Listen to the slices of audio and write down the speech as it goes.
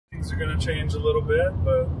things are going to change a little bit,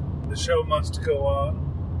 but the show must go on.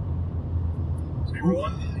 So you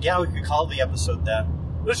rolling? Yeah, we could call the episode that.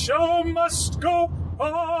 The show must go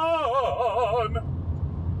on!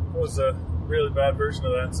 That was a really bad version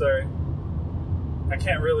of that, sorry. I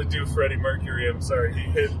can't really do Freddie Mercury, I'm sorry. He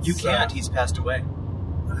hits... You can't, he's passed away.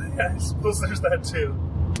 Yeah, I suppose there's that too.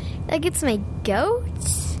 That gets my goat?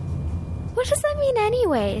 What does that mean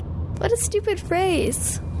anyway? What a stupid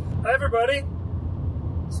phrase. Hi everybody,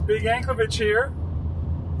 it's Big Anklevich here.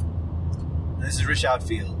 This is Rish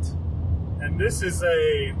Outfield. And this is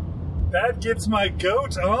a That Gets My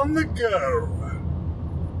Goat on the Go.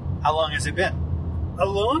 How long has it been? A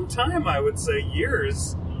long time, I would say,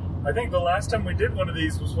 years. I think the last time we did one of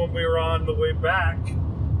these was when we were on the way back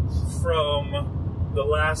from the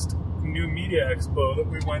last New Media Expo that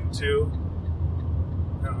we went to.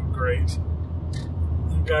 Oh, great.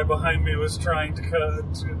 The guy behind me was trying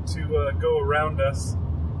to go around us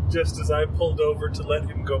just as I pulled over to let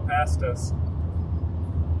him go past us.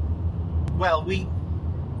 Well, we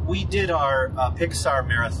did our Pixar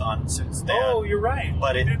marathon since then. Oh, you're right.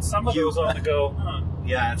 But we did some of those on the go. Huh.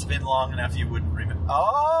 Yeah, it's been long enough you wouldn't remember.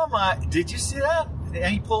 Oh my, did you see that? And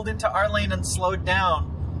he pulled into our lane and slowed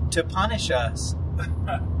down to punish us.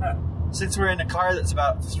 Since we're in a car that's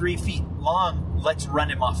about 3 feet long, let's run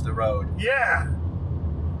him off the road. Yeah!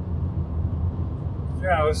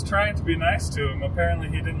 Yeah, I was trying to be nice to him. Apparently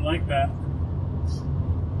he didn't like that.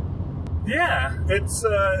 Yeah, it's,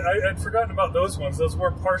 I'd forgotten about those ones. Those were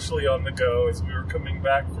partially on the go as we were coming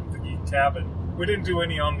back from the cabin. We didn't do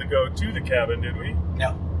any on the go to the cabin, did we?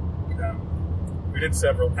 No. No. We did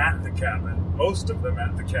several at the cabin. Most of them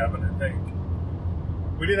at the cabin, I think.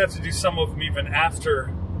 We did have to do some of them even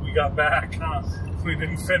after we got back, huh? We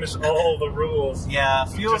didn't finish all the rules. Yeah, a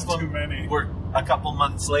few Just of them too many. were a couple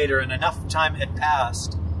months later, and enough time had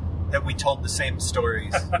passed that we told the same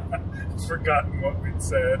stories. Forgotten what we'd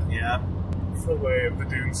said. Yeah. It's the way of the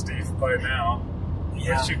Dunesteef by now.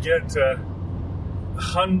 Yeah. Once you get to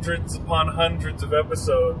hundreds upon hundreds of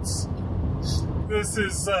episodes. This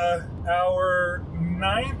is our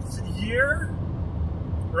 9th year,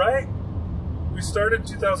 right? We started in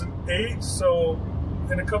 2008, so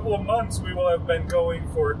in a couple of months we will have been going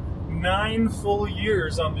for 9 full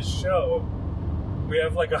years on this show. We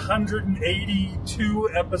have like 182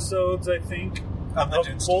 episodes, I think, of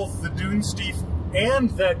both the Dunesteef and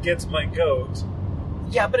That Gets My Goat.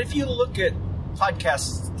 Yeah, but if you look at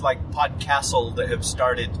podcasts like Podcastle that have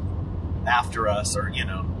started after us, or, you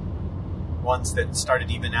know, ones that started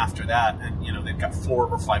even after that, and, you know, they've got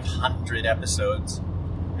 400 or 500 episodes,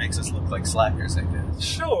 makes us look like slackers, I guess.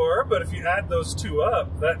 Sure, but if you add those two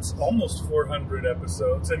up, that's almost 400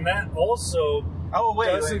 episodes, and that also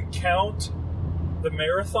doesn't count the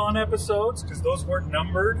marathon episodes, because those weren't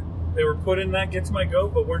numbered. They were put in That Gets My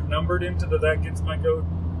Goat, but weren't numbered into the That Gets My Goat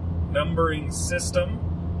numbering system.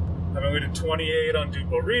 I mean, we did 28 on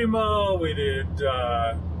Dupo Remo, we did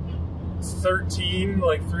 13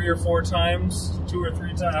 like 3 or 4 times, 2 or 3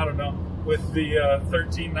 times, I don't know, with the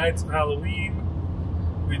 13 Nights of Halloween.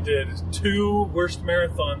 We did 2 worst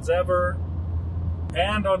marathons ever.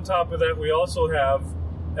 And on top of that, we also have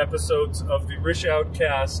episodes of the Rish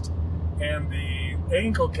Outcast and the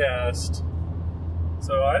Anklecast.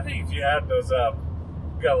 So I think if you add those up,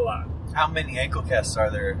 we got a lot. How many Anklecasts are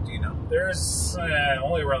there, do you know? There's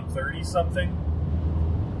only around 30-something.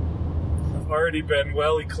 I've already been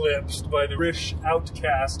well eclipsed by the Rish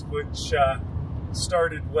Outcast, which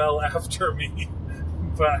started well after me.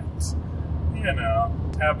 But, you know,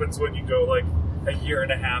 it happens when you go like a year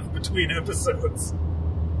and a half between episodes.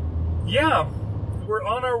 Yeah, we're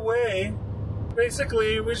on our way.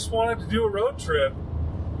 Basically, we just wanted to do a road trip.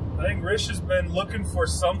 I think Rish has been looking for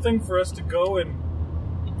something for us to go and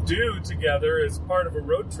do together as part of a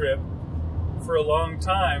road trip for a long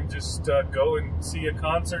time. Just go and see a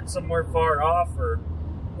concert somewhere far off or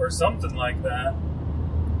something like that.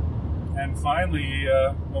 And finally,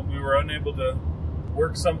 when we were unable to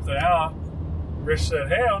work something out, Rish said,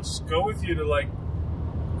 hey, I'll just go with you to like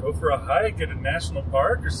go for a hike at a national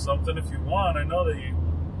park or something if you want. I know that you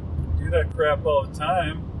do that crap all the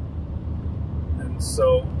time. And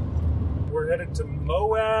so we're headed to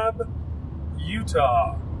Moab,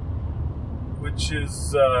 Utah, which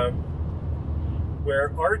is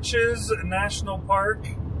where Arches National Park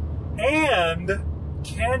and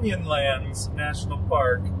Canyonlands National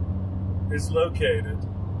Park is located.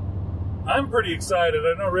 I'm pretty excited.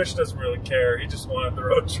 I know Rish doesn't really care. He just wanted the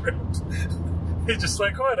road trip. He's just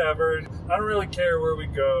like, whatever. I don't really care where we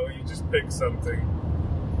go. You just pick something.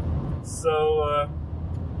 So,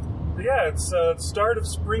 yeah, it's the start of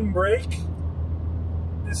spring break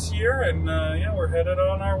this year, and yeah, we're headed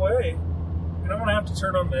on our way. And I'm gonna have to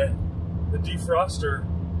turn on the defroster,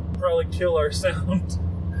 probably kill our sound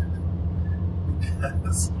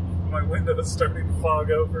because my window is starting to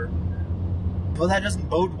fog over. Well, that doesn't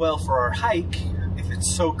bode well for our hike if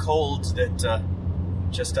it's so cold that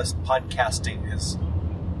just us podcasting has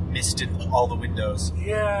misted all the windows.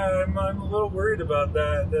 Yeah, I'm a little worried about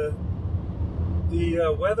that.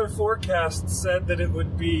 The weather forecast said that it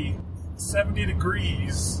would be 70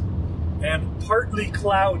 degrees and partly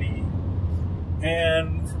cloudy.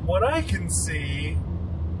 And from what I can see,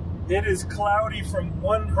 it is cloudy from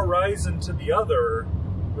one horizon to the other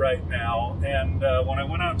right now. And when I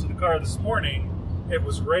went out to the car this morning, it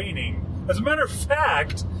was raining. As a matter of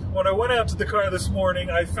fact, when I went out to the car this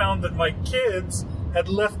morning, I found that my kids had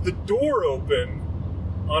left the door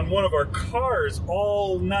open on one of our cars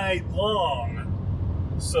all night long.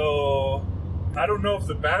 So I don't know if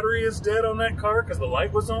the battery is dead on that car because the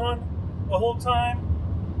light was on the whole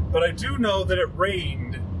time. But I do know that it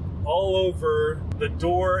rained all over the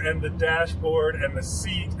door and the dashboard and the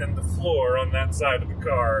seat and the floor on that side of the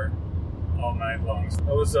car all night long. So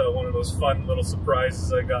that was one of those fun little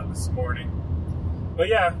surprises I got this morning. But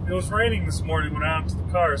yeah, it was raining this morning when I went out to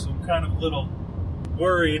the car, so I'm kind of a little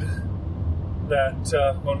worried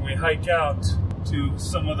that when we hike out to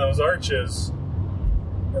some of those arches,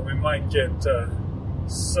 that we might get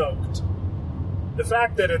soaked. The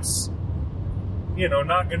fact that it's, you know,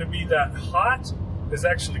 not going to be that hot is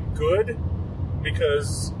actually good,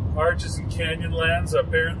 because arches and canyonlands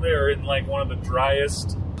apparently are in like one of the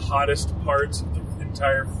driest, hottest parts of the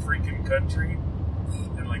entire freaking country,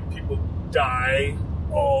 and like people die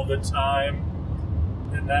all the time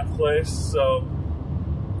in that place. So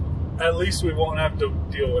at least we won't have to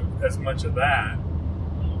deal with as much of that.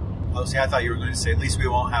 Oh, see, I thought you were going to say, at least we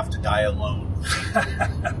won't have to die alone.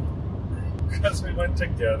 Because we went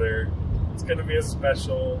together. It's going to be a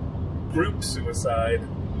special group suicide.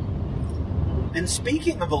 And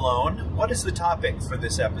speaking of alone, what is the topic for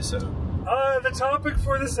this episode? The topic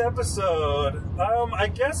for this episode, I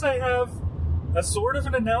guess I have a sort of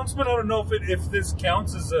an announcement. I don't know if this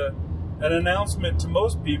counts as an announcement to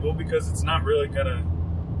most people, because it's not really going to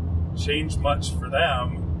change much for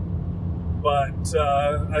them. But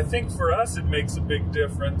I think for us it makes a big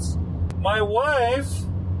difference. My wife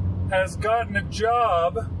has gotten a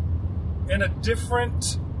job in a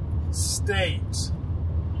different state,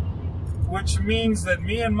 which means that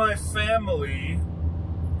me and my family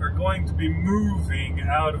are going to be moving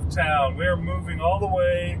out of town. We are moving all the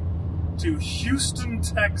way to Houston,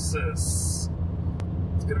 Texas.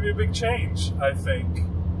 It's going to be a big change, I think.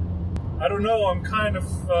 I don't know, I'm kind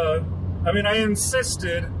of, I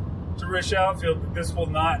insisted to Rish Outfield that this will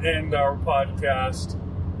not end our podcast.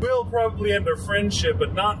 We'll probably end our friendship,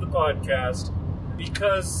 but not the podcast,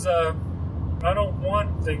 because I don't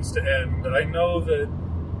want things to end. I know that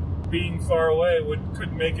being far away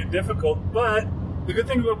could make it difficult, but the good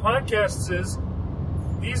thing about podcasts is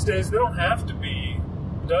these days they don't have to be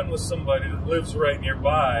done with somebody that lives right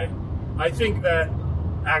nearby. I think that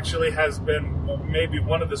actually has been maybe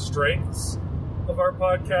one of the strengths of our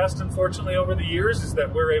podcast, unfortunately, over the years, is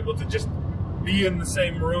that we're able to just be in the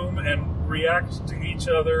same room and react to each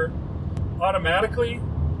other automatically.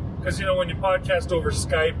 Because, you know, when you podcast over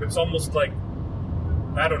Skype, it's almost like,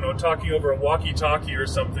 I don't know, talking over a walkie-talkie or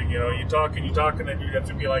something. You know, you talk, and then you have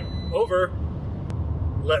to be like, over,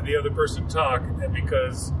 let the other person talk. And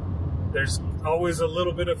because there's always a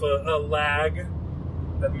little bit of a lag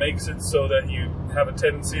that makes it so that you have a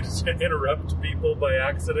tendency to interrupt people by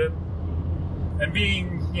accident. And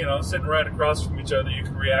being, you know, sitting right across from each other, you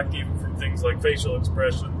can react even from things like facial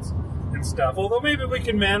expressions and stuff. Although maybe we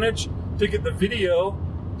can manage to get the video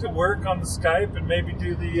to work on the Skype and maybe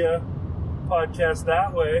do the podcast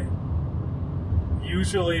that way.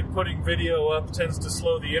 Usually putting video up tends to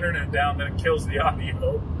slow the internet down, then it kills the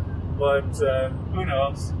audio. But who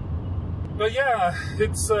knows? But yeah,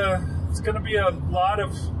 it's going to be a lot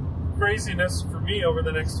of craziness for me over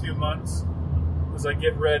the next few months as I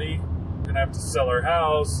get ready. I'm going to have to sell our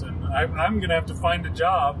house, and I'm going to have to find a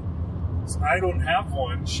job. I don't have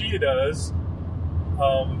one. She does.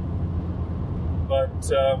 But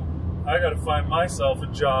I got to find myself a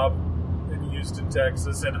job in Houston,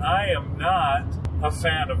 Texas, and I am not a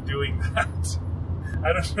fan of doing that.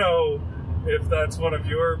 I don't know if that's one of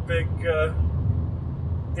your big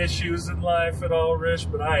issues in life at all, Rish,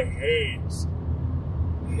 but I hate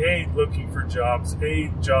looking for jobs,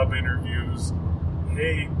 hate job interviews,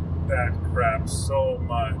 hate that crap so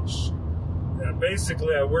much. Yeah,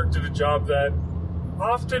 basically, I worked at a job that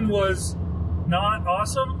often was not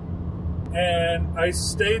awesome, and I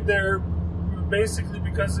stayed there basically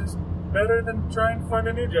because it's better than trying to find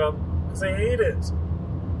a new job, because I hate it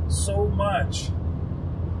so much.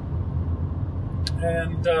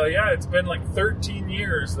 And yeah, it's been like 13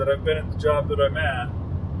 years that I've been at the job that I'm at.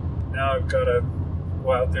 Now I've got to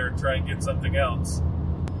go out there and try and get something else.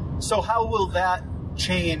 So how will that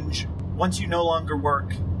change once you no longer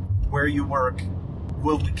work where you work?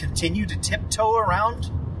 Will we continue to tiptoe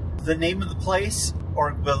around the name of the place,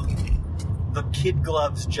 or will the kid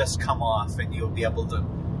gloves just come off and you'll be able to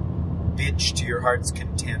bitch to your heart's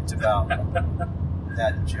content about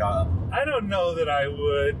that job? I don't know that I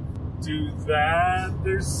would do that.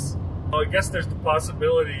 I guess there's the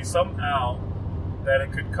possibility somehow that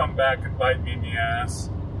it could come back and bite me in the ass.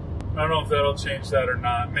 I don't know if that'll change that or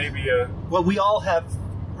not. Maybe Well, we all have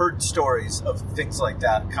heard stories of things like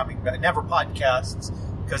that coming back. Never podcasts,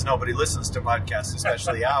 because nobody listens to podcasts,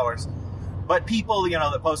 especially ours. But people,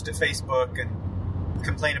 that post to Facebook and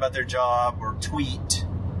complain about their job or tweet.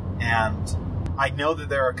 And I know that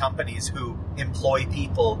there are companies who employ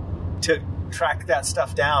people to track that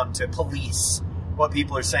stuff down, to police what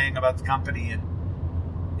people are saying about the company. And,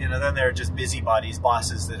 then there are just busybodies,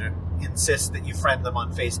 bosses that insist that you friend them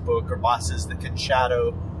on Facebook, or bosses that can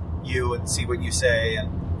shadow you and see what you say.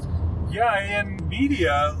 And yeah, in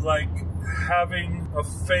media, like having a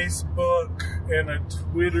Facebook and a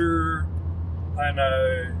Twitter and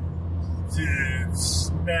a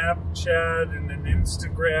Snapchat and an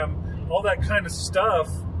Instagram, all that kind of stuff,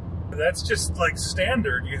 that's just like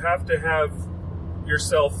standard. You have to have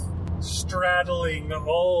yourself straddling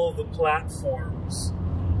all the platforms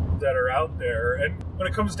that are out there. And when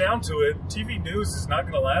it comes down to it, TV news is not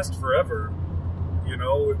going to last forever.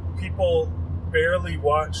 People barely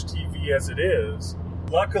watch TV as it is.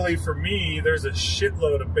 Luckily for me, there's a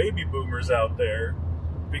shitload of baby boomers out there,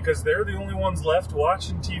 because they're the only ones left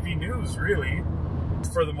watching TV news, really.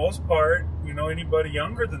 For the most part, anybody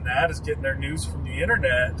younger than that is getting their news from the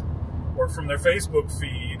internet or from their Facebook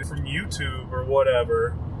feed, from YouTube or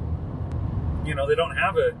whatever. They don't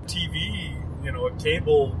have a TV, a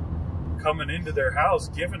cable coming into their house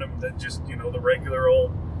giving them that just, the regular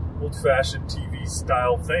old-fashioned TV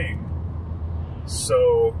style thing.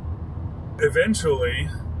 So eventually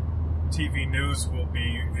TV news will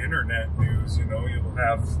be internet news. You'll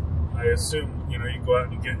have, I assume, you go out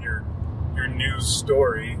and you get your news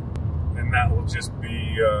story, and that will just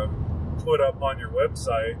be put up on your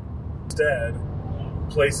website instead.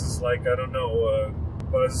 Places like, I don't know,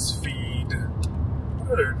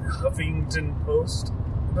 BuzzFeed, other Huffington Post,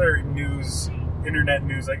 other news, internet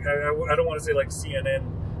news. I don't want to say like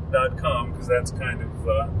CNN.com, because that's kind of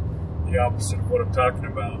the opposite of what I'm talking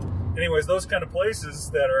about. Anyways, those kind of places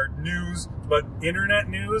that are news, but internet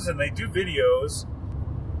news, and they do videos,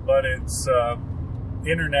 but it's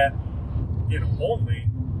internet, only.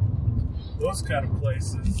 Those kind of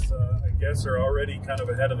places, I guess, are already kind of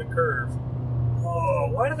ahead of the curve. Oh,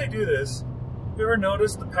 why do they do this? You ever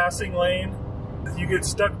notice the passing lane? You get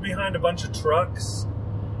stuck behind a bunch of trucks,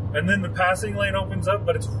 and then the passing lane opens up,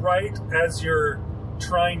 but it's right as you're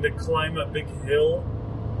trying to climb a big hill.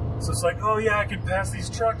 So it's like, oh yeah, I can pass these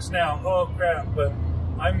trucks now. Oh crap, but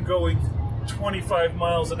I'm going 25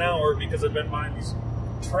 miles an hour because I've been behind these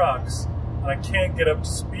trucks, and I can't get up to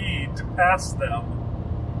speed to pass them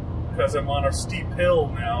because I'm on a steep hill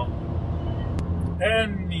now.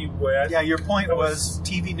 Anyway, yeah, your point was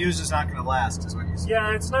TV news is not going to last, is what you said.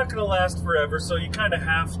 Yeah, it's not going to last forever, so you kind of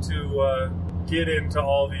have to get into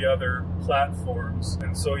all the other platforms.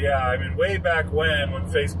 And so, yeah, way back when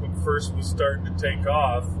Facebook first was starting to take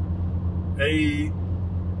off, they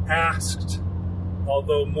asked,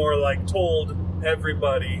 although more like told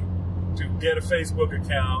everybody to get a Facebook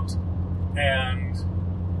account and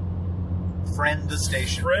friend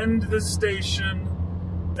the station.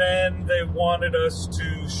 Then they wanted us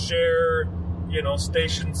to share,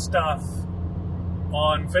 station stuff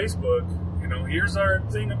on Facebook. Here's our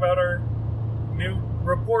thing about our new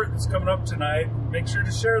report that's coming up tonight. Make sure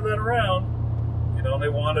to share that around. They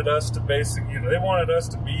wanted us to they wanted us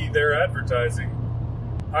to be their advertising.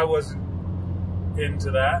 I wasn't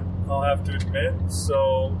into that, I'll have to admit.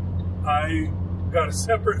 So I got a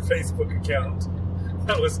separate Facebook account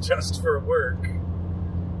that was just for work,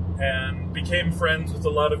 and became friends with a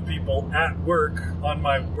lot of people at work on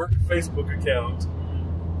my work Facebook account,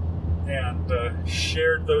 and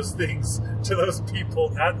shared those things to those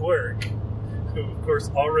people at work, who of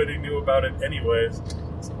course already knew about it anyways.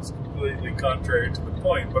 So it's completely contrary to the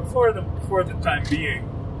point. But for the time being,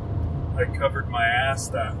 I covered my ass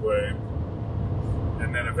that way.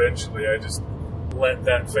 And then eventually I just let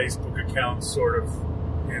that Facebook account sort of,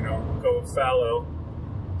 go fallow.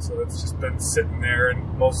 So it's just been sitting there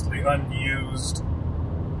and mostly unused,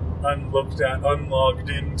 unlooked at, unlogged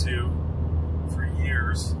into for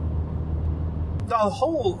years. The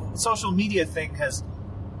whole social media thing has,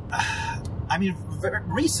 I mean,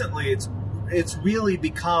 recently it's really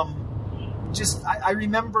become just, I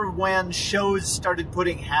remember when shows started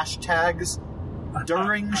putting hashtags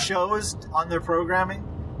during shows on their programming,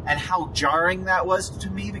 and how jarring that was to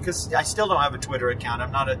me, because I still don't have a Twitter account.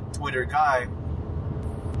 I'm not a Twitter guy.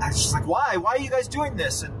 I was just like, why? Why are you guys doing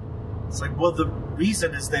this? And it's like, well, the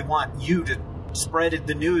reason is they want you to spread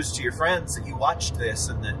the news to your friends that you watched this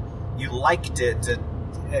and that you liked it,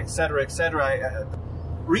 and et cetera, et cetera.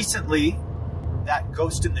 Recently, that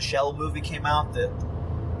Ghost in the Shell movie came out that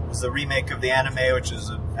was the remake of the anime, which is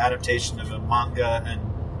an adaptation of a manga,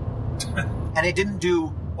 and it didn't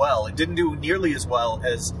do well. It didn't do nearly as well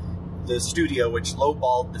as the studio, which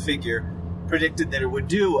lowballed the figure, predicted that it would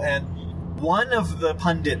do. And one of the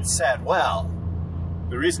pundits said, well,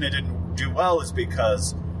 the reason it didn't do well is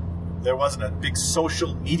because there wasn't a big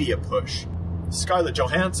social media push. Scarlett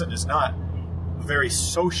Johansson is not very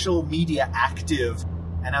social media active.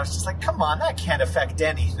 And I was just like, come on, that can't affect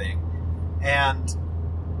anything. And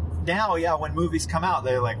now, yeah, when movies come out,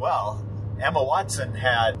 they're like, well, Emma Watson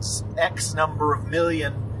had X number of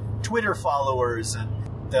million Twitter followers, and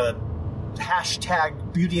the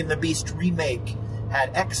hashtag Beauty and the Beast remake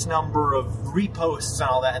had X number of reposts and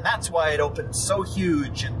all that, and that's why it opened so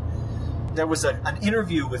huge. And there was an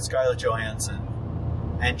interview with Scarlett Johansson,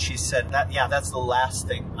 and she said that, yeah, that's the last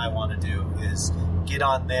thing I want to do, is get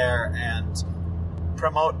on there and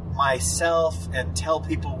promote myself and tell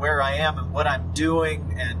people where I am and what I'm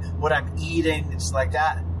doing and what I'm eating. It's like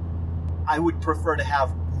that. I would prefer to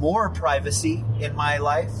have more privacy in my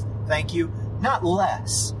life, thank you, not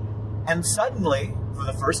less. And suddenly, for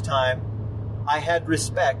the first time, I had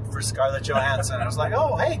respect for Scarlett Johansson. I was like,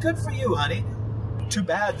 oh, hey, good for you, honey. Too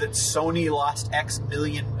bad that Sony lost X $1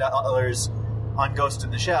 million on Ghost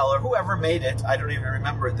in the Shell, or whoever made it. I don't even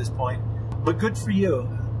remember at this point. But good for you.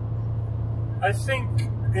 I think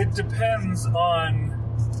it depends on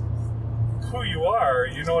who you are,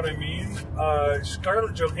 you know what I mean?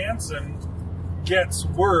 Scarlett Johansson gets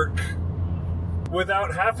work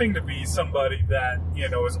without having to be somebody that, you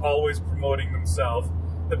know, is always promoting themselves.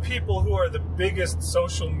 The people who are the biggest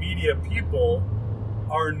social media people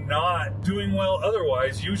are not doing well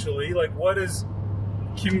otherwise, usually. Like, what does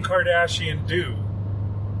Kim Kardashian do?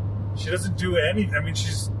 She doesn't do anything. I mean,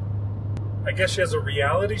 I guess she has a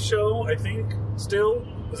reality show, I think, still.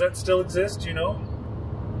 Does that still exist, you know?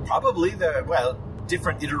 Probably.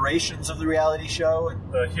 Different iterations of the reality show.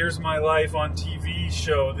 The Here's My Life on TV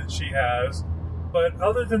show that she has. But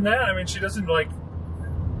other than that, I mean, she doesn't, like,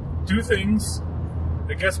 do things.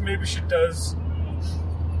 I guess maybe she does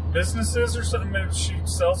businesses or something. Maybe she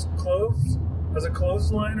sells clothes as a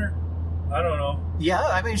clothesline, or I don't know. Yeah,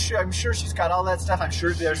 I mean, I'm sure she's got all that stuff. I'm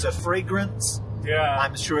sure there's a fragrance. Yeah.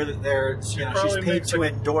 I'm sure that she's paid to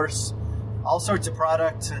endorse all sorts of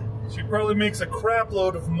products. And she probably makes a crap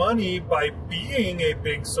load of money by being a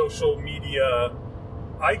big social media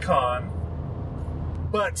icon.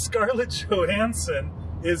 But Scarlett Johansson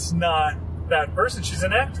is not that person. She's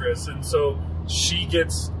an actress, and so she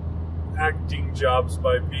gets acting jobs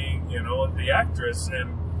by being, you know, the actress,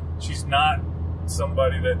 and she's not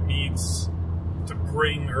somebody that needs to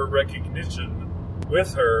bring her recognition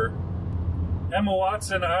with her. Emma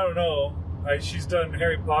Watson, I don't know. She's done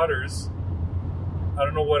Harry Potter's. I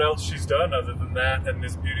don't know what else she's done other than that and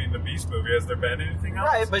this Beauty and the Beast movie. Has there been anything else?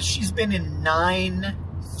 Right, but she's been in 9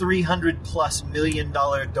 $300+ million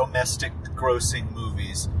domestic grossing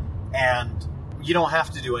movies, and you don't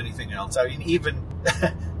have to do anything else. I mean, even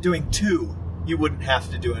doing 2, you wouldn't have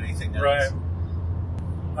to do anything else. Right.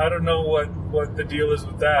 I don't know what the deal is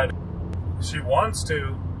with that. She wants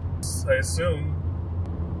to, I assume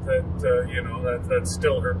that you know, that's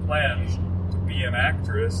still her plan, to be an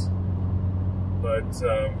actress. But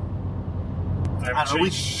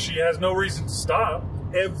she has no reason to stop.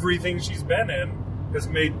 Everything she's been in has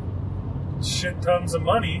made shit tons of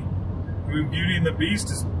money. I mean, Beauty and the Beast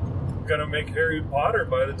is gonna make Harry Potter,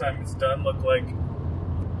 by the time it's done, look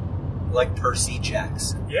like Percy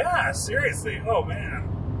Jackson. Yeah, seriously. Oh man.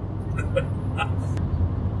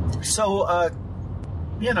 So,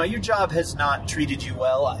 you know, your job has not treated you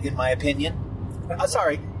well, in my opinion.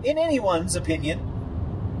 In anyone's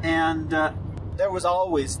opinion. And there was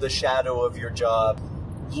always the shadow of your job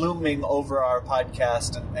looming over our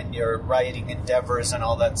podcast and your writing endeavors and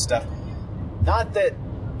all that stuff. Not that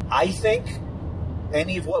I think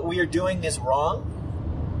any of what we are doing is wrong,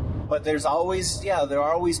 but there are always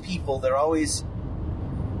people,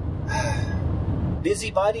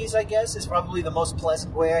 busybodies, I guess, is probably the most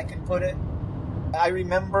pleasant way I can put it. I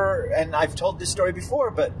remember, and I've told this story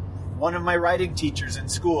before, but one of my writing teachers in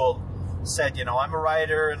school said, I'm a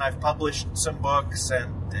writer and I've published some books,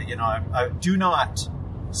 and, I do not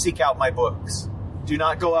seek out my books. Do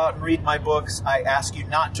not go out and read my books. I ask you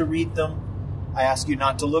not to read them. I ask you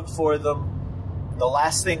not to look for them. The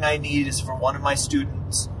last thing I need is for one of my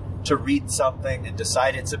students to read something and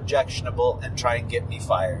decide it's objectionable and try and get me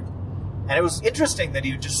fired. And it was interesting that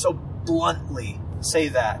he would just so bluntly say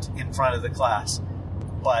that in front of the class.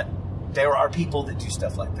 But there are people that do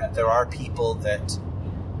stuff like that. There are people that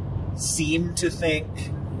seem to think,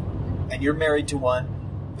 and you're married to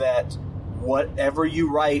one, that whatever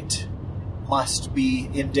you write must be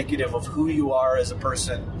indicative of who you are as a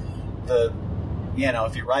person.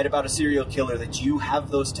 If you write about a serial killer, that you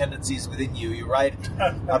have those tendencies within you. You write,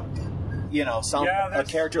 a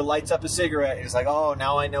character lights up a cigarette, and it's like, oh,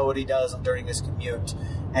 now I know what he does during his commute.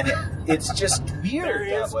 And it's just weird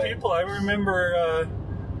that way. People, I remember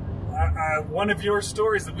one of your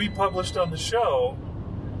stories that we published on the show.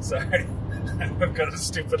 Sorry, I've got a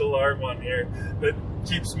stupid alarm on here that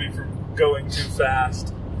keeps me from going too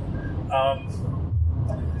fast.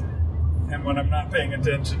 And when I'm not paying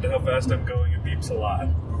attention to how fast I'm going, it beeps a lot.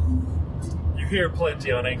 You hear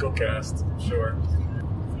plenty on Anklecast, I'm sure.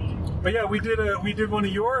 But yeah, we did one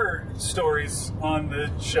of your stories on the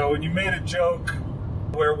show, and you made a joke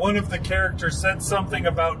where one of the characters said something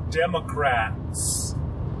about Democrats.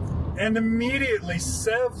 And immediately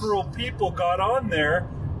several people got on there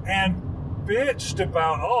and bitched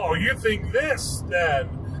about, oh, you think this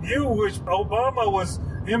then? You wish Obama was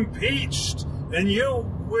impeached, and you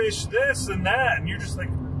wish this and that, and you're just like,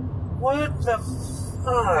 what the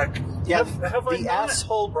fuck? Yeah, have the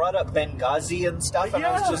asshole brought up Benghazi and stuff, and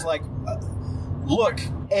I was just like, look,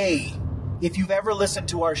 if you've ever listened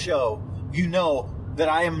to our show, you know that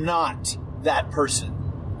I am not that person.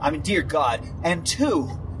 I mean, dear God. And two,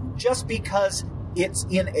 just because it's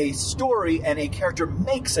in a story and a character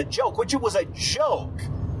makes a joke, which it was a joke,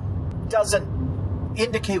 doesn't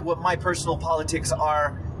indicate what my personal politics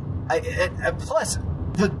are. Plus,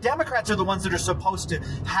 the Democrats are the ones that are supposed to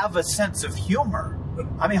have a sense of humor.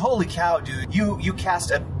 I mean, holy cow, dude. You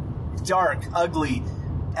cast a dark, ugly,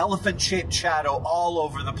 elephant-shaped shadow all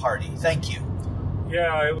over the party. Thank you.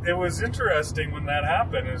 Yeah, it was interesting when that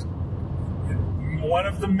happened. Is one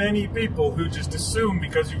of the many people who just assume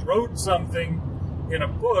because you wrote something in a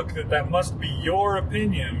book that must be your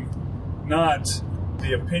opinion, not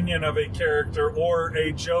the opinion of a character or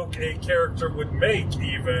a joke a character would make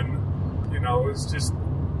even. It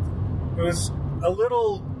was a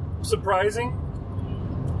little surprising.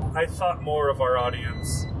 I thought more of our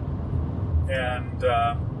audience, and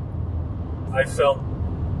I felt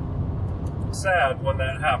sad when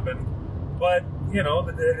that happened. But,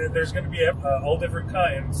 there's going to be all different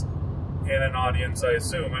kinds in an audience, I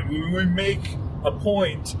assume. I mean, we make a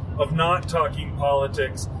point of not talking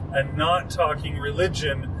politics and not talking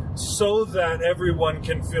religion so that everyone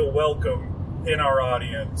can feel welcome in our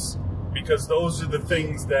audience. Because those are the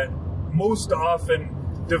things that most often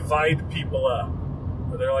divide people up.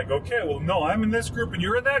 Where they're like, okay, well, no, I'm in this group and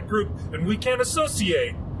you're in that group, and we can't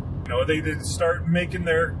associate. They start making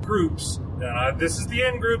their groups. And this is the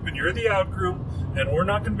in group, and you're the out group, and we're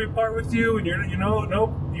not going to be part with you. And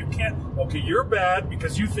nope, you can't. Okay, you're bad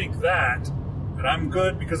because you think that, and I'm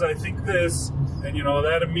good because I think this. And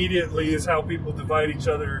that immediately is how people divide each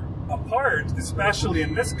other apart, especially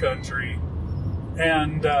in this country.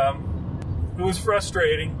 And it was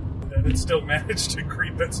frustrating that it still managed to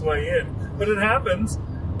creep its way in. But it happens.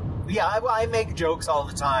 Yeah, I make jokes all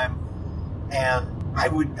the time, and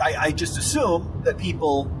I just assume that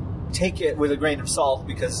people take it with a grain of salt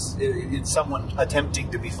because it's someone attempting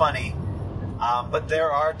to be funny. But there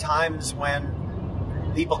are times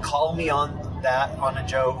when people call me on a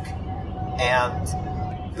joke, and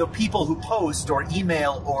the people who post or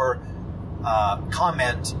email or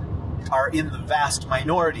comment are in the vast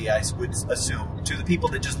minority, I would assume, to the people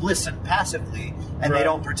that just listen passively and they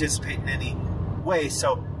don't participate in any way.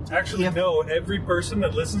 So actually, no, every person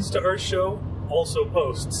that listens to our show also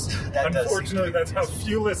posts. Unfortunately, that's how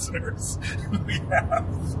few listeners we have.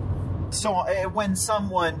 So when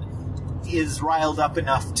someone is riled up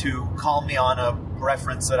enough to call me on a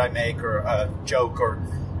reference that I make or a joke, or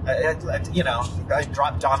I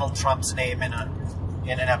dropped Donald Trump's name in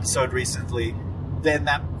an episode recently, then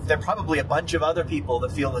there are probably a bunch of other people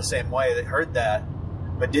that feel the same way that heard that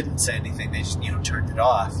but didn't say anything. They just turned it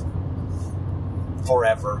off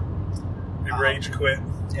forever. They rage quit.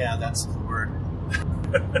 Yeah, that's the word.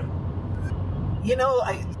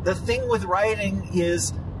 The thing with writing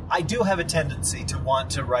is I do have a tendency to want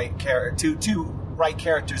to write to write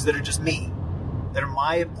characters that are just me, that are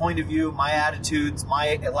my point of view, my attitudes,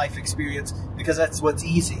 my life experience, because that's what's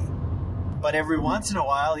easy. But every once in a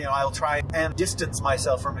while, I'll try and distance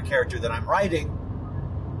myself from a character that I'm writing.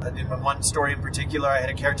 In one story in particular, I had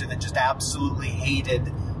a character that just absolutely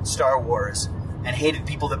hated Star Wars and hated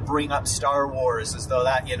people that bring up Star Wars as though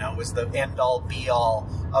that, was the end-all, be-all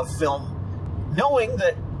of film, knowing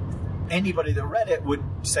that anybody that read it would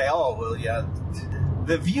say, oh, well, yeah,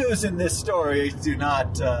 the views in this story do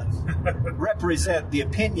not represent the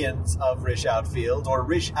opinions of Rish Outfield or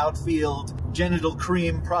Rish Outfield Genital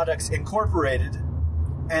Cream Products Incorporated,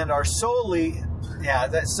 and are solely,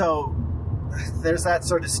 so there's that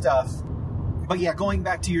sort of stuff. But yeah, going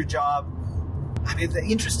back to your job, I mean, the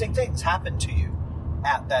interesting things happen to you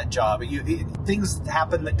at that job. Things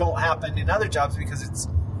happen that don't happen in other jobs because it's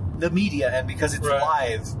the media and because it's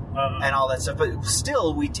live and all that stuff. But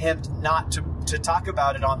still, we tend not to talk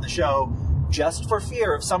about it on the show just for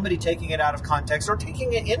fear of somebody taking it out of context or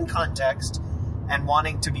taking it in context and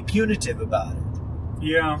wanting to be punitive about it.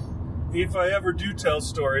 Yeah. If I ever do tell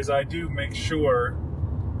stories, I do make sure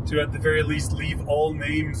to, at the very least, leave all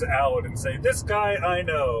names out and say, this guy I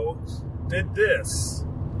know did this,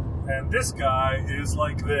 and this guy is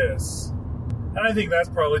like this. And I think that's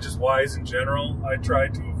probably just wise in general. I try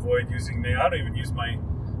to avoid using names. I don't even use my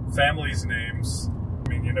family's names. I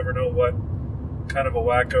mean, you never know what kind of a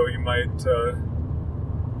wacko you might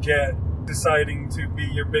get deciding to be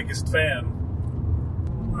your biggest fan.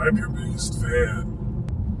 I'm your biggest fan,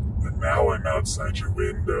 and now I'm outside your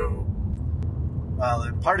window. Well,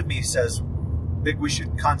 and part of me says we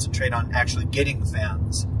should concentrate on actually getting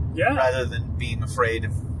fans, rather than being afraid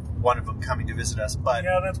of one of them coming to visit us. But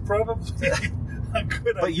yeah, that's probably a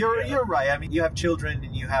good idea. But you're right. I mean, you have children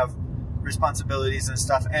and you have responsibilities and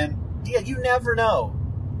stuff, and you never know.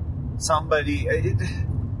 Somebody,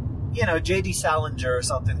 J.D. Salinger or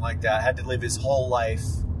something like that had to live his whole life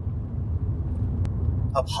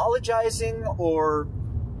apologizing or,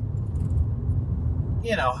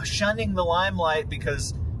 shunning the limelight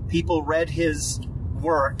because people read his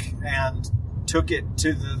work and took it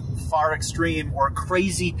to the far extreme, or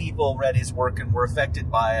crazy people read his work and were affected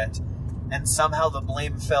by it, and somehow the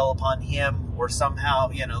blame fell upon him, or somehow,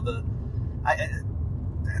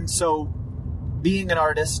 and so being an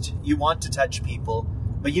artist, you want to touch people,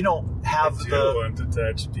 but you don't have want to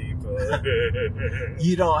touch people.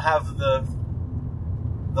 You don't have the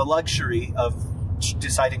luxury of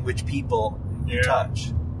deciding which people you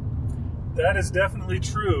touch. That is definitely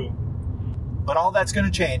true. But all that's going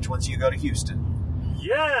to change once you go to Houston.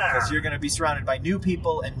 Yeah! Because you're going to be surrounded by new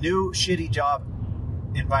people and new shitty job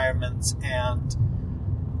environments, and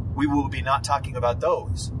we will be not talking about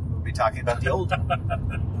those. We'll be talking about the old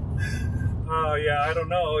one. Oh, yeah, I don't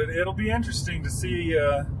know. It'll be interesting to see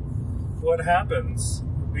what happens.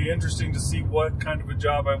 It'll be interesting to see what kind of a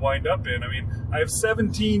job I wind up in. I mean, I have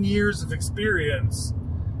 17 years of experience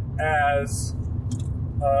as,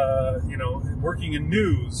 working in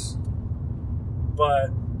news,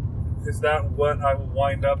 but is that what I will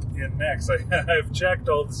wind up in next? I've checked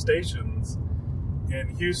all the stations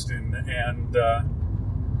in Houston, and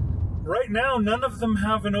right now, none of them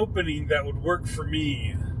have an opening that would work for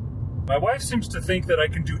me. My wife seems to think that I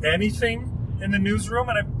can do anything in the newsroom,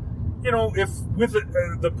 and if with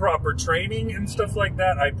the proper training and stuff like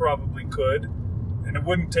that, I probably could. And it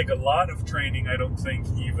wouldn't take a lot of training, I don't think,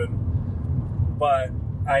 even. But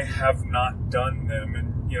I have not done them. And,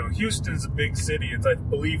 Houston's a big city. It's, I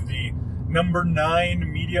believe, the number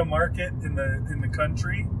 9 media market in the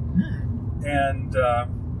country. And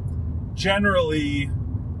generally,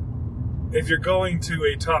 if you're going to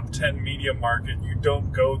a top 10 media market, you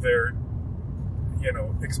don't go there,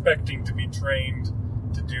 expecting to be trained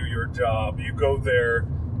to do your job. You go there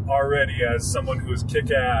already as someone who is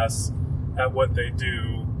kick-ass at what they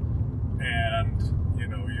do, and,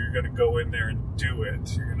 you're going to go in there and do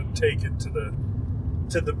it. You're going to take it to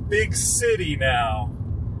the big city now.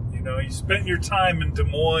 You spent your time in Des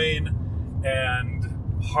Moines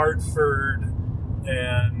and Hartford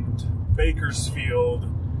and Bakersfield,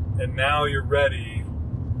 and now you're ready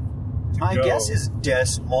to My go. guess is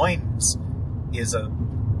Des Moines is a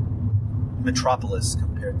metropolis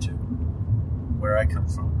compared to where I come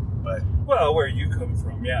from. But where you come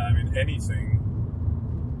from, yeah. I mean, anything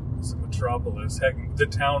is a metropolis. Heck, the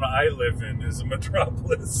town I live in is a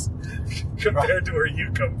metropolis compared to where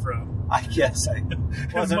you come from. I guess I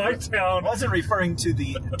wasn't referring to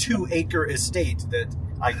the 2-acre estate that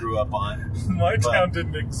I grew up on. My town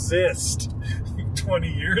didn't exist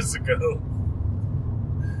 20 years ago.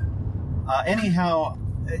 Anyhow,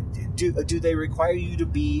 do they require you to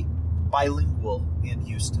be bilingual in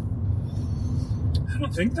Houston? I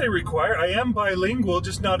don't think they require. I am bilingual,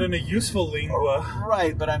 just not in a useful lingua.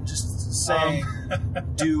 Right, but I'm just saying,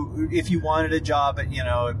 if you wanted a job at,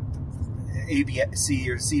 ABC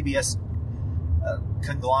or CBS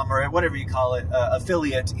conglomerate, whatever you call it,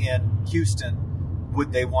 affiliate in Houston,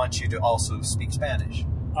 would they want you to also speak Spanish?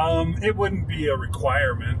 It wouldn't be a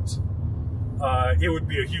requirement. It would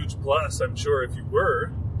be a huge plus, I'm sure, if you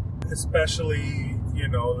were. Especially,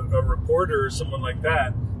 a reporter or someone like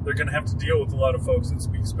that. They're going to have to deal with a lot of folks that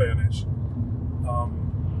speak Spanish.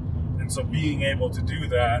 And so being able to do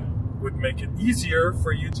that would make it easier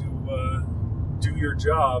for you to do your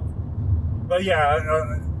job. But yeah,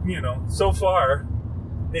 so far,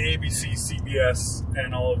 the ABC, CBS,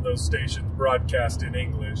 and all of those stations broadcast in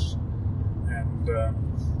English. And,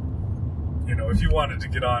 if you wanted to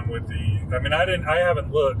get on with I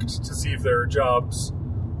haven't looked to see if there are jobs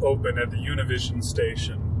open at the Univision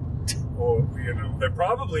station. Or, there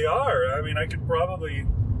probably are. I could probably,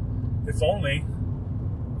 if only,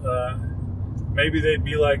 maybe they'd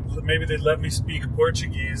let me speak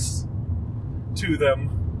Portuguese to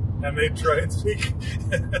them. And they try and speak.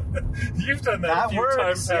 You've done that a few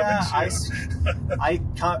times, haven't you? I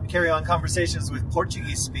carry on conversations with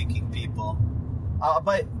Portuguese-speaking people.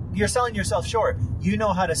 But you're selling yourself short. You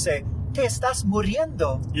know how to say, "Te estás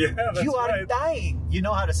muriendo." Yeah, that's You are right. dying. You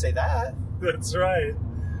know how to say that. That's right.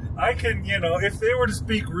 I can, if they were to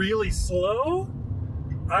speak really slow,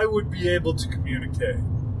 I would be able to communicate.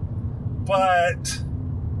 But...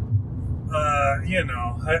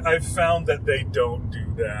 I've found that they don't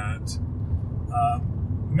do that.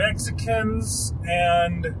 Mexicans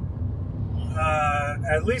and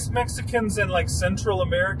at least Mexicans and like Central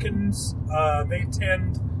Americans, they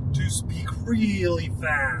tend to speak really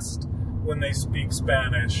fast when they speak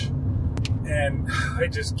Spanish, and I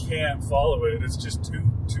just can't follow it. It's just too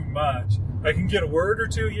much. I can get a word or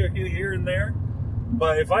two here and there,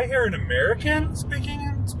 but if I hear an American speaking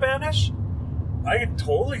in Spanish, I can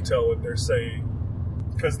totally tell what they're saying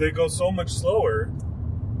because they go so much slower.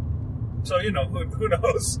 So, who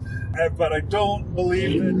knows? But I don't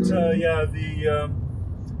believe that, the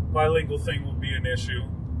bilingual thing will be an issue.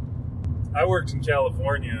 I worked in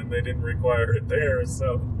California and they didn't require it there,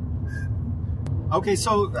 so. Okay,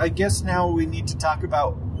 so I guess now we need to talk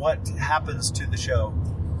about what happens to the show.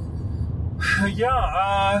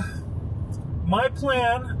 Yeah, my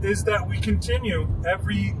plan is that we continue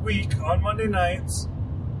every week on Monday nights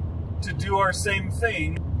to do our same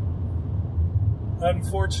thing.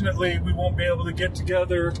 Unfortunately, we won't be able to get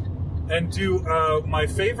together and do my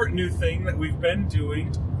favorite new thing that we've been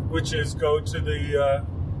doing, which is go to the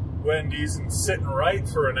Wendy's and sit and write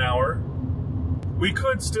for an hour. We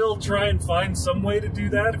could still try and find some way to do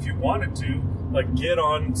that if you wanted to, like get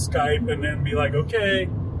on Skype and then be like, okay,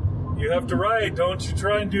 you have to write, don't you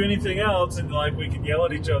try and do anything else, and like we can yell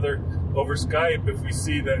at each other over Skype if we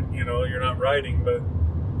see that you're not writing. But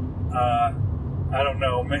I don't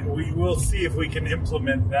know, we'll see if we can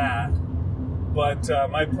implement that. But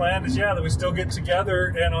my plan is that we still get together,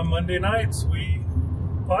 and on Monday nights we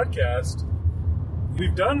podcast.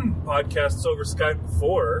 We've done podcasts over Skype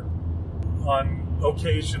before on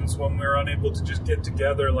occasions when we're unable to just get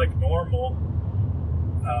together like normal.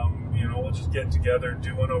 We'll just get together and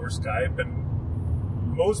do one over Skype, and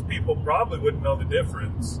most people probably wouldn't know the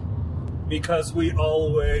difference because we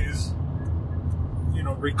always,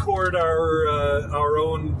 record our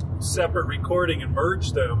own separate recording and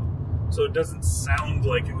merge them, so it doesn't sound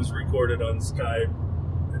like it was recorded on Skype.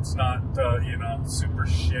 It's not, super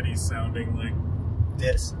shitty sounding like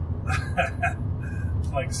this.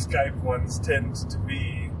 Like Skype ones tend to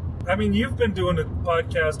be. You've been doing a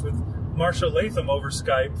podcast with Marsha Latham over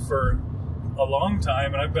Skype for a long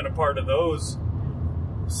time, and I've been a part of those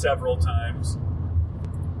several times.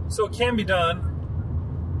 So it can be done.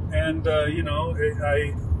 And,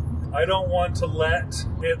 I don't want to let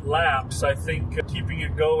it lapse. I think keeping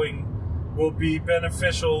it going will be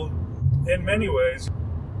beneficial in many ways.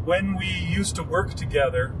 When we used to work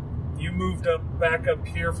together, you moved back up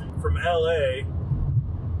here from LA,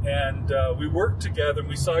 and we worked together and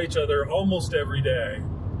we saw each other almost every day.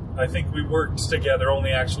 I think we worked together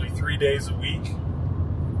only actually 3 days a week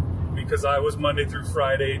because I was Monday through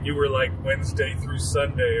Friday and you were like Wednesday through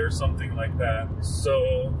Sunday or something like that.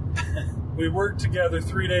 So we worked together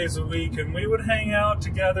 3 days a week, and we would hang out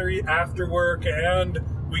together after work, and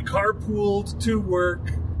we carpooled to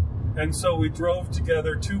work. And so we drove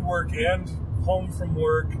together to work and home from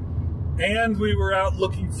work. And we were out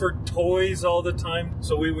looking for toys all the time.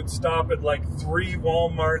 So we would stop at like 3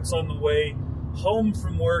 Walmarts on the way home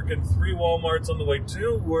from work and 3 Walmarts on the way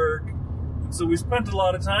to work. And so we spent a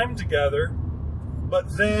lot of time together.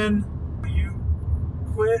 But then you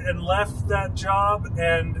quit and left that job,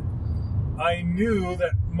 and I knew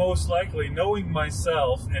that most likely, knowing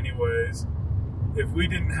myself anyways, if we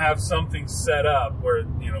didn't have something set up where,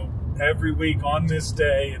 you know, every week on this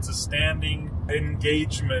day, it's a standing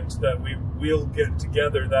engagement that we'll get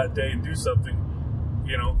together that day and do something,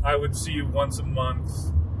 you know, I would see you once a month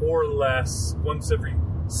or less, once every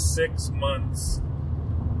 6 months,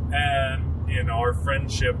 and, you know, our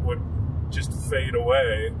friendship would just fade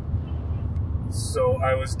away. So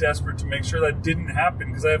I was desperate to make sure that didn't happen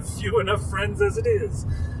because I have few enough friends as it is.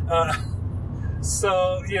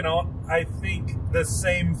 So, you know, I think the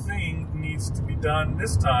same thing needs to be done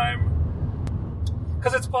this time.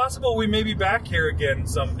 Because it's possible we may be back here again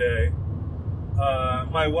someday.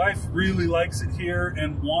 My wife really likes it here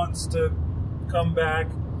and wants to come back.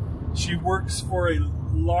 She works for a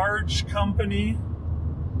large company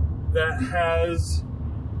that has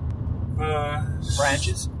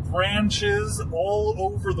branches all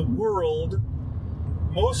over the world.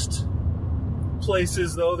 Most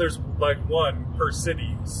places, though, there's like one per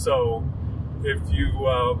city. So if you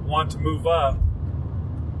want to move up,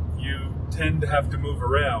 you tend to have to move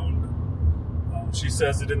around. She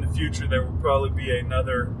says that in the future there will probably be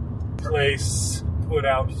another place put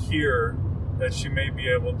out here that she may be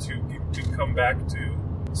able to come back to.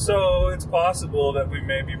 So it's possible that we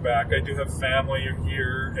may be back. I do have family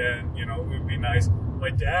here, and, you know, it would be nice. My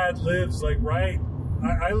dad lives like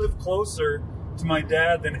I live closer to my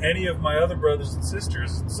dad than any of my other brothers and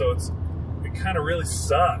sisters. And so it kind of really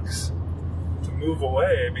sucks to move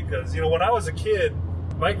away because, you know, when I was a kid,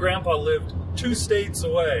 my grandpa lived 2 states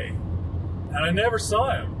away, and I never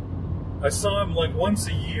saw him. I saw him like once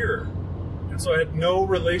a year. And so I had no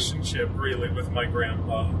relationship really with my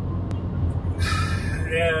grandpa.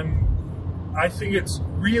 And I think it's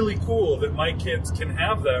really cool that my kids can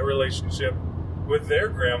have that relationship with their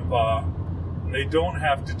grandpa. And they don't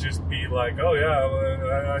have to just be like, oh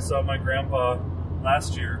yeah, I saw my grandpa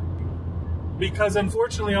last year. Because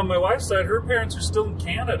unfortunately on my wife's side, her parents are still in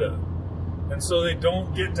Canada. And so they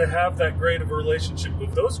don't get to have that great of a relationship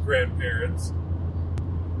with those grandparents.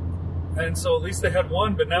 And so at least they had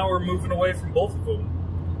one, but now we're moving away from both of them.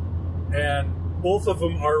 And both of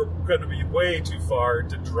them are going to be way too far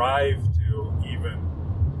to drive to even.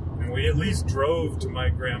 And we at least drove to my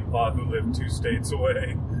grandpa who lived 2 states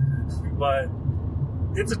away. But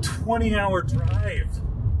it's a 20-hour drive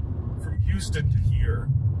from Houston to here.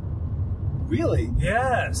 Really?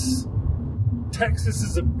 Yes. Texas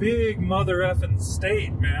is a big mother effing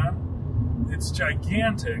state, man. It's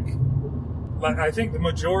gigantic. Like, I think the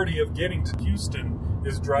majority of getting to Houston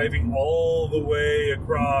is driving all the way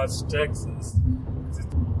across Texas.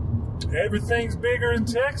 Everything's bigger in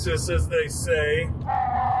Texas, as they say.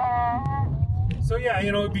 So yeah,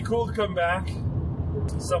 you know, it'd be cool to come back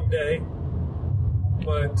someday.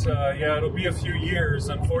 But yeah, it'll be a few years,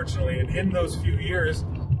 unfortunately. And in those few years,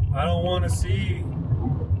 I don't want to see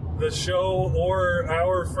the show or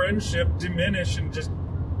our friendship diminish and just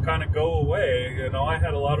kind of go away. You know, I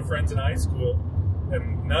had a lot of friends in high school,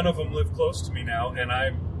 and none of them live close to me now, and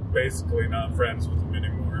I'm basically not friends with them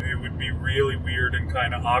anymore. It would be really weird and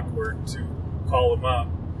kind of awkward to call them up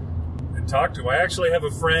and talk to them. I actually have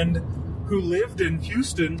a friend who lived in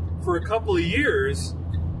Houston for a couple of years,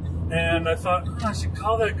 and I thought, oh, I should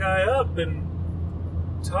call that guy up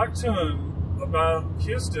and talk to him about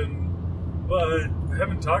Houston, but I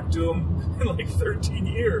haven't talked to him in like 13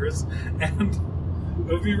 years, and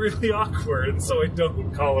it would be really awkward, and so I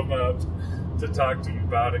don't call him up to talk to him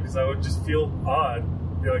about it, because I would just feel odd.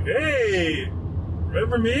 Be like, hey,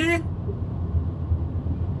 remember me?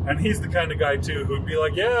 And he's the kind of guy, too, who would be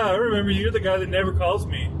like, yeah, I remember you, the guy that never calls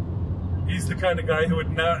me. He's the kind of guy who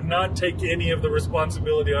would not take any of the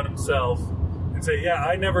responsibility on himself and say, yeah,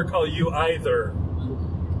 I never call you either.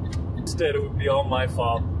 Instead, it would be all my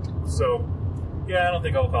fault. So, yeah, I don't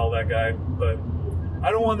think I'll call that guy, but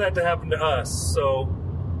I don't want that to happen to us. So,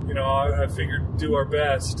 you know, I figured do our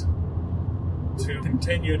best to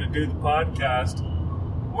continue to do the podcast.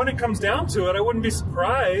 When it comes down to it, I wouldn't be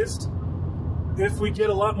surprised if we get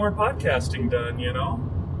a lot more podcasting done, you know?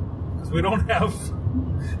 Because we don't have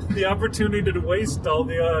the opportunity to waste all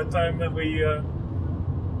the time that we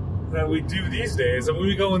do these days. And when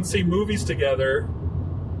we go and see movies together,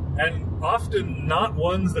 and often not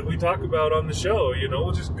ones that we talk about on the show, you know,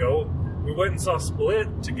 we'll just go. We went and saw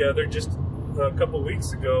Split together just a couple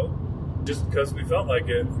weeks ago, just because we felt like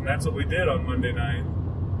it, and that's what we did on Monday night.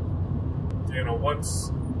 You know,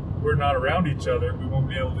 once we're not around each other, we won't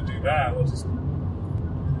be able to do that. We'll just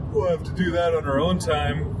we'll have to do that on our own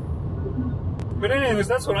time. But anyways,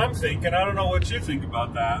 that's what I'm thinking. I don't know what you think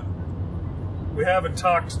about that. We haven't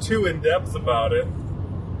talked too in depth about it.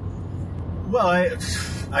 Well,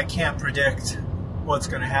 I can't predict what's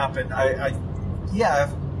going to happen.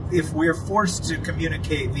 If we're forced to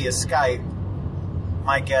communicate via Skype,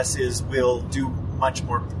 my guess is we'll do much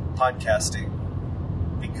more podcasting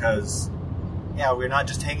because, we're not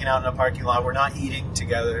just hanging out in a parking lot. We're not eating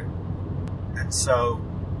together. And so,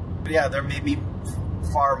 there may be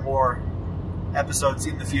far more episodes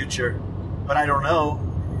in the future, but I don't know.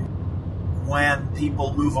 When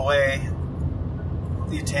people move away,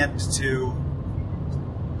 you tend to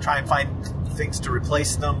try and find things to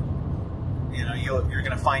replace them. You know, you're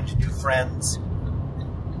going to find new friends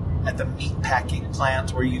at the meat packing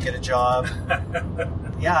plant where you get a job.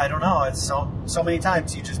 I don't know. It's so many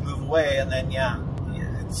times you just move away, and then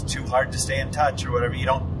it's too hard to stay in touch or whatever.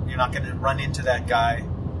 You're not going to run into that guy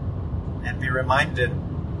and be reminded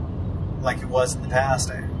like it was in the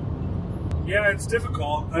past. Yeah, it's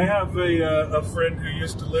difficult. I have a friend who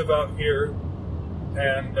used to live out here,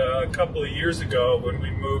 and a couple of years ago when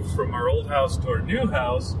we moved from our old house to our new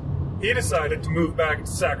house, he decided to move back to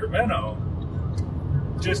Sacramento.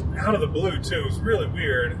 Just out of the blue, too. It was really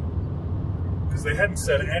weird, because they hadn't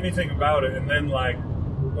said anything about it, and then, like,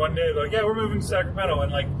 one day, they're like, we're moving to Sacramento,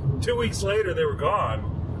 and, like, 2 weeks later, they were gone.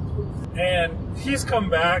 And he's come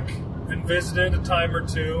back and visited a time or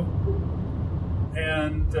two,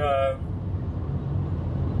 and,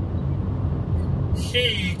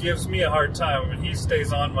 he gives me a hard time. I mean, he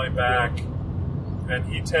stays on my back, and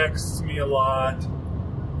he texts me a lot,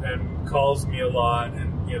 and calls me a lot, and,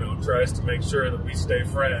 tries to make sure that we stay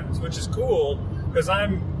friends, which is cool, because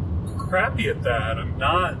I'm crappy at that. I'm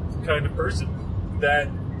not the kind of person that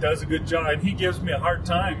does a good job, and he gives me a hard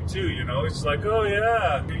time, too, He's like,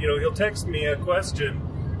 he'll text me a question,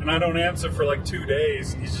 and I don't answer for, like, 2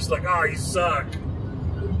 days, and he's just like, you suck.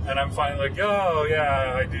 And I'm finally like,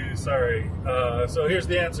 I do, sorry. So here's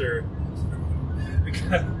the answer.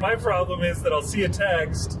 My problem is that I'll see a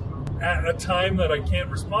text at a time that I can't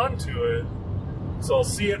respond to it. So I'll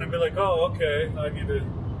see it and I'll be like, okay,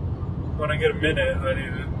 when I get a minute, I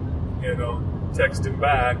need to, text him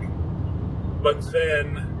back. But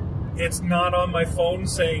then it's not on my phone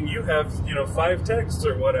saying you have, 5 texts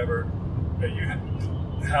or whatever that you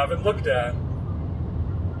haven't looked at.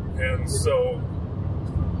 And so,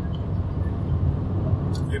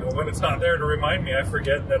 when it's not there to remind me, I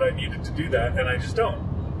forget that I needed to do that, and I just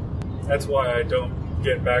don't. That's why I don't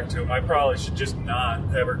get back to him. I probably should just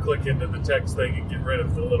not ever click into the text thing and get rid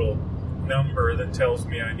of the little number that tells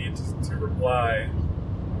me I need to reply,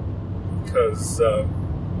 because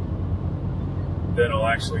then I'll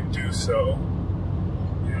actually do so.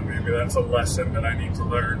 Maybe that's a lesson that I need to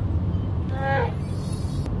learn.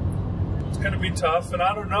 It's going to be tough, and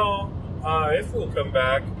I don't know if we'll come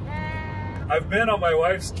back. I've been on my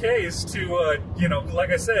wife's case to, like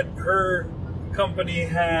I said, her company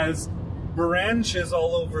has branches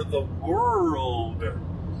all over the world.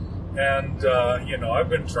 And, I've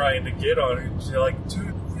been trying to get on it. She's like,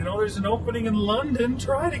 dude, there's an opening in London.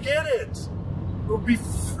 Try to get it. It would be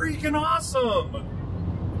freaking awesome.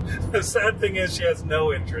 The sad thing is she has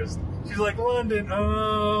no interest. She's like, London,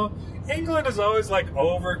 England is always like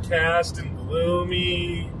overcast and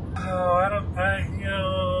gloomy. And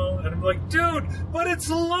I'm like, dude, but it's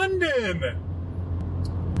London.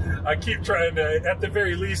 I keep trying to, at the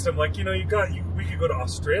very least, I'm like, we could go to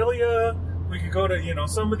Australia, we could go to,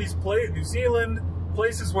 some of these New Zealand,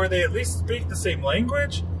 places where they at least speak the same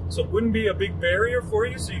language, so it wouldn't be a big barrier for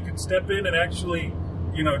you, so you could step in and actually,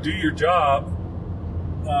 do your job.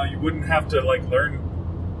 You wouldn't have to, like, learn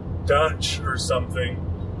Dutch or something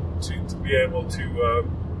to be able to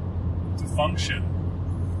function.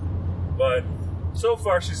 But so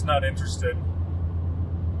far, she's not interested.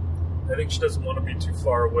 I think she doesn't want to be too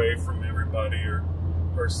far away from everybody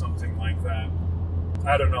or something like that.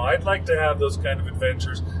 I don't know. I'd like to have those kind of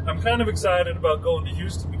adventures. I'm kind of excited about going to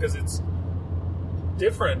Houston because it's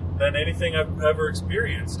different than anything I've ever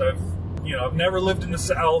experienced. I've never lived in the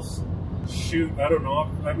South. Shoot, I don't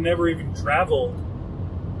know. I've never even traveled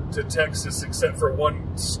to Texas except for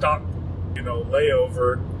one stop,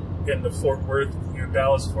 layover in the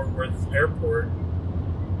Dallas-Fort Worth airport.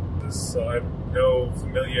 So I have no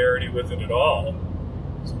familiarity with it at all.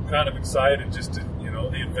 So I'm kind of excited just to,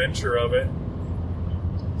 the adventure of it,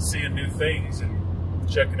 seeing new things and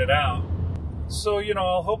checking it out. So, I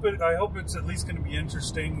hope it's at least going to be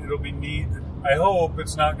interesting. It'll be neat. I hope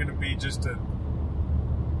it's not going to be just an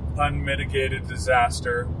unmitigated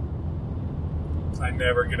disaster. I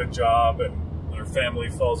never get a job and our family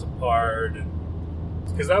falls apart and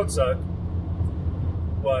because that would suck.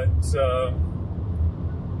 But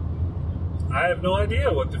I have no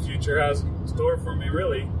idea what the future has in store for me,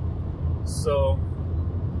 really. So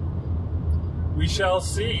we shall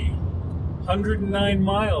see. 109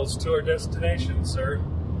 miles to our destination, sir.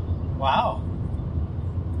 Wow.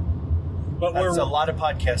 But That's a lot of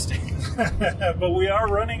podcasting. but we are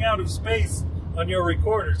running out of space on your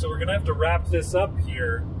recorder, so we're going to have to wrap this up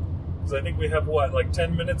here. Because I think we have,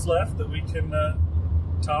 10 minutes left that we can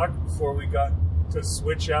talk before we got to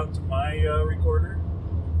switch out to my recorder?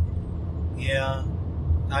 Yeah.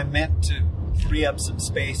 I meant to free up some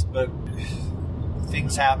space, but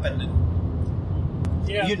things happen, and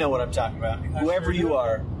you know what I'm talking about. Whoever you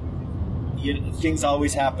are, things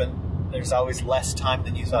always happen. There's always less time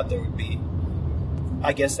than you thought there would be.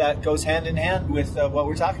 I guess that goes hand in hand with what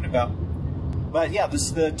we're talking about. But yeah,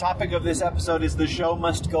 the topic of this episode is the show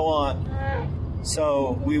must go on.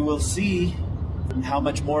 So we will see how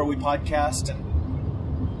much more we podcast. And,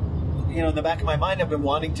 in the back of my mind, I've been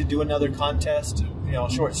wanting to do another contest,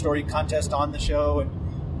 short story contest on the show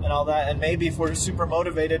and all that. And maybe if we're super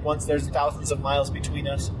motivated, once there's thousands of miles between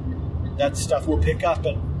us, that stuff will pick up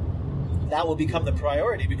and that will become the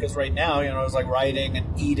priority. Because right now, it's like writing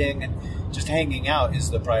and eating and just hanging out is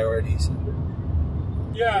the priorities.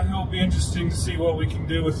 Yeah, it'll be interesting to see what we can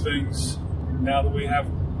do with things now that we have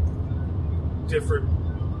different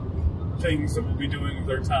things that we'll be doing with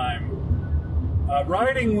our time.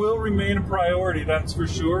 Writing will remain a priority, that's for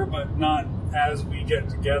sure, but not as we get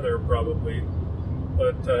together, probably.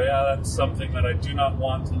 But that's something that I do not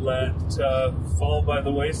want to let fall by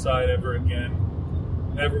the wayside ever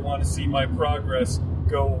again. Never want to see my progress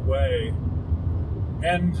go away.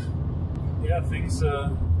 And things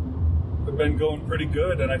have been going pretty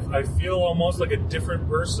good, and I feel almost like a different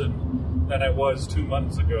person than I was 2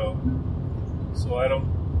 months ago. So I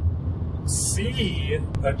don't see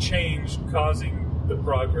a change causing the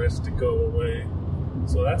progress to go away.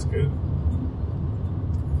 So that's good.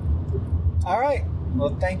 All right.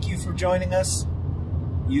 Well, thank you for joining us,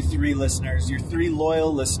 you three listeners, your three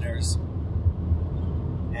loyal listeners.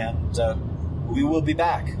 And we will be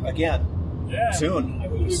back again soon, I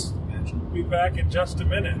would imagine. We'll be back in just a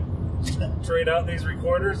minute. Trade out these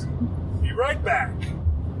recorders and be right back.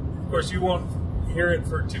 Of course, you won't hear it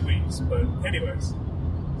for 2 weeks, but anyways.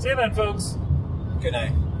 See you then, folks. Good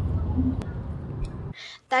night.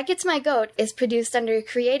 That Gets My Goat is produced under a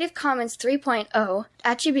Creative Commons 3.0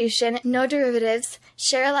 Attribution, No Derivatives,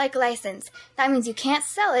 Share Alike license. That means you can't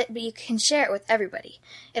sell it, but you can share it with everybody.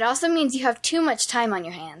 It also means you have too much time on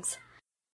your hands.